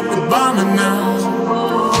gonna drop the bomb or now?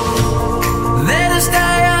 Let us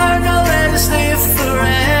die young, or let us live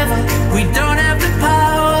forever. We don't have the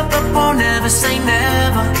power, but we'll never say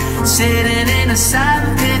never. Sitting in a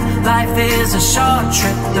silent pit, Life is a short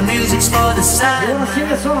trip, the music's for the sun. You wanna sing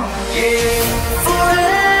a song? Yeah.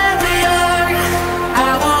 Forever young,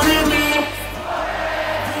 I wanna be.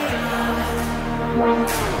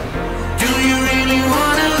 Do you really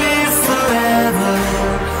wanna live forever,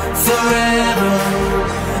 forever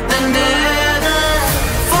and ever?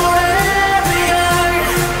 Forever young,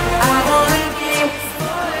 I wanna be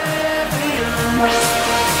forever young.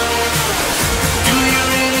 Do you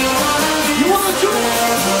really wanna live You wanna do it?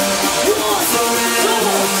 forever? You want Forever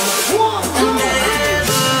and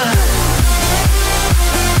ever.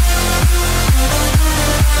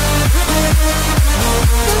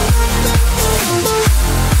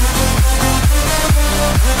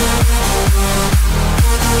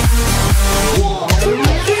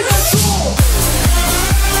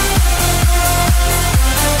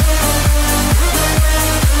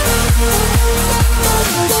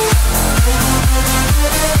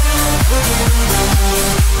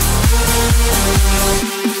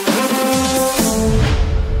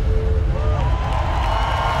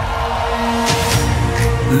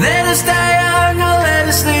 Let us die young or let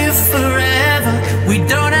us live forever. We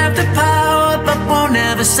don't have the power, but we'll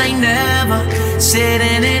never say never.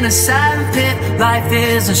 Sitting in a silent pit, life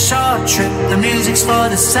is a short trip. The music's for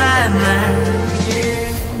the sideline.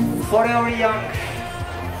 Forever young.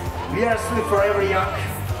 We are still forever young.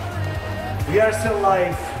 We are still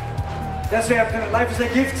alive. That's what happened. Life is a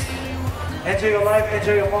gift. Enjoy your life,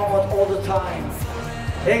 enjoy your moment all the time.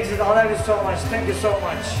 Exit, I love you so much. Thank you so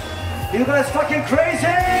much. You guys fucking crazy!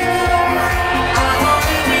 I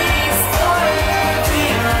wanna be forever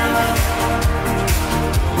young.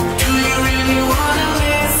 Do you really wanna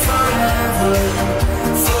live forever,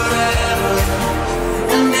 forever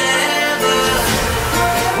and ever?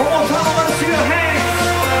 One more time, I wanna see your hands.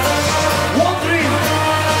 One dream,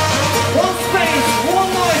 one space,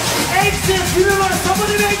 one noise. Exit, universe,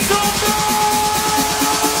 somebody make some noise!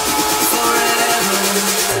 Forever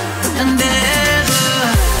and ever.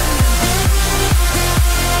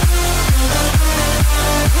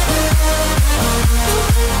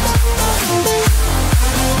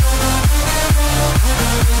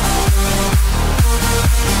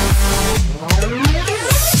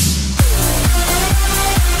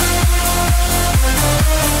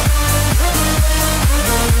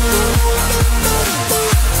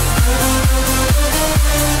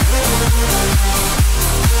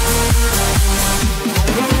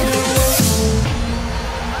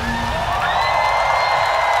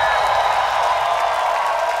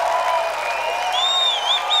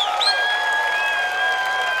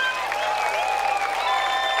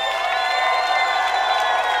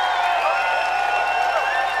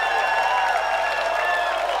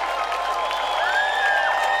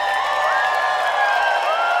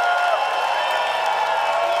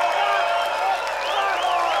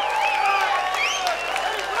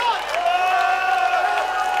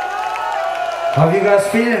 How you guys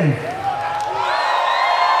feeling?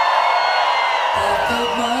 After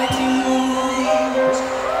my dues,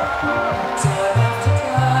 time after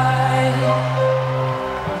time,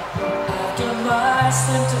 after my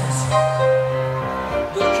sentence,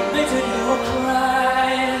 but committed no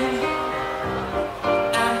crime,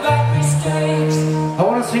 and bad mistakes. I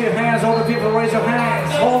want to see your hands, all the people raise your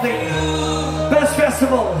hands, holding Best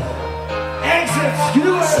Festival, Exit,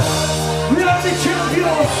 Universe, we are the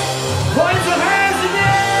champions, raise your hands in the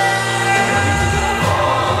air!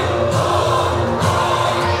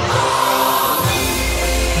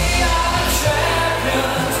 We are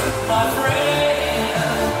champions, my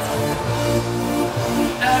friend,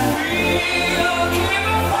 and we'll keep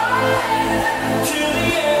on fighting till the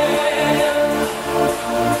end.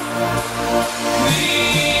 We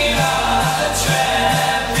are the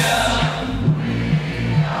champions.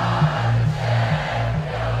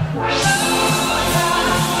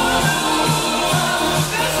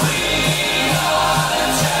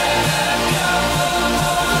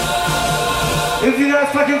 If you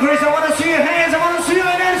guys fucking crazy, I want to see your hands, I want to see your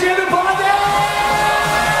energy, everybody!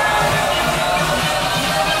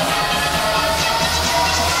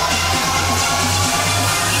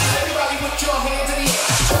 Everybody put your hands in the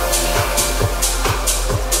air.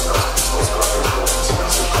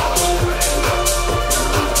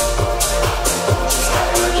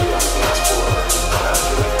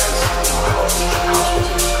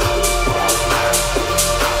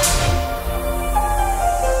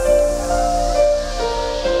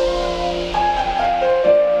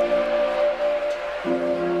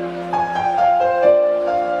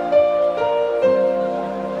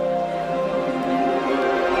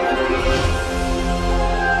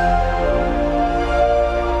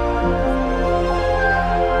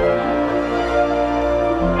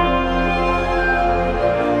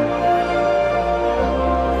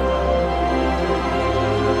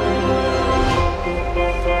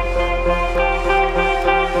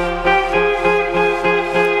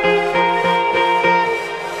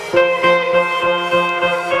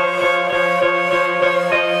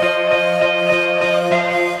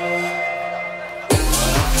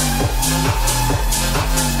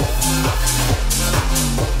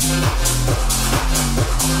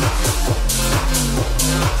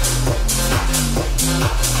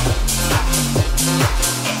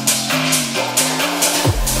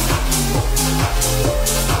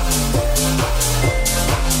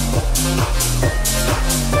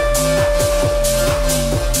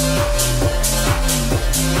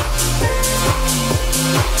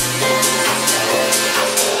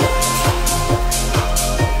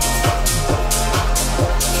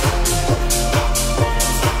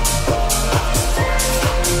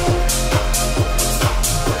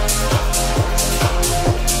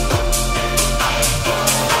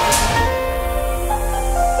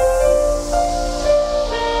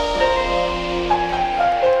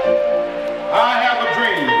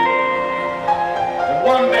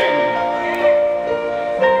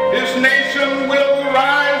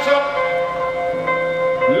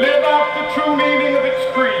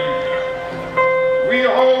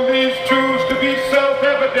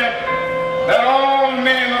 that all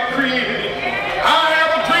men are created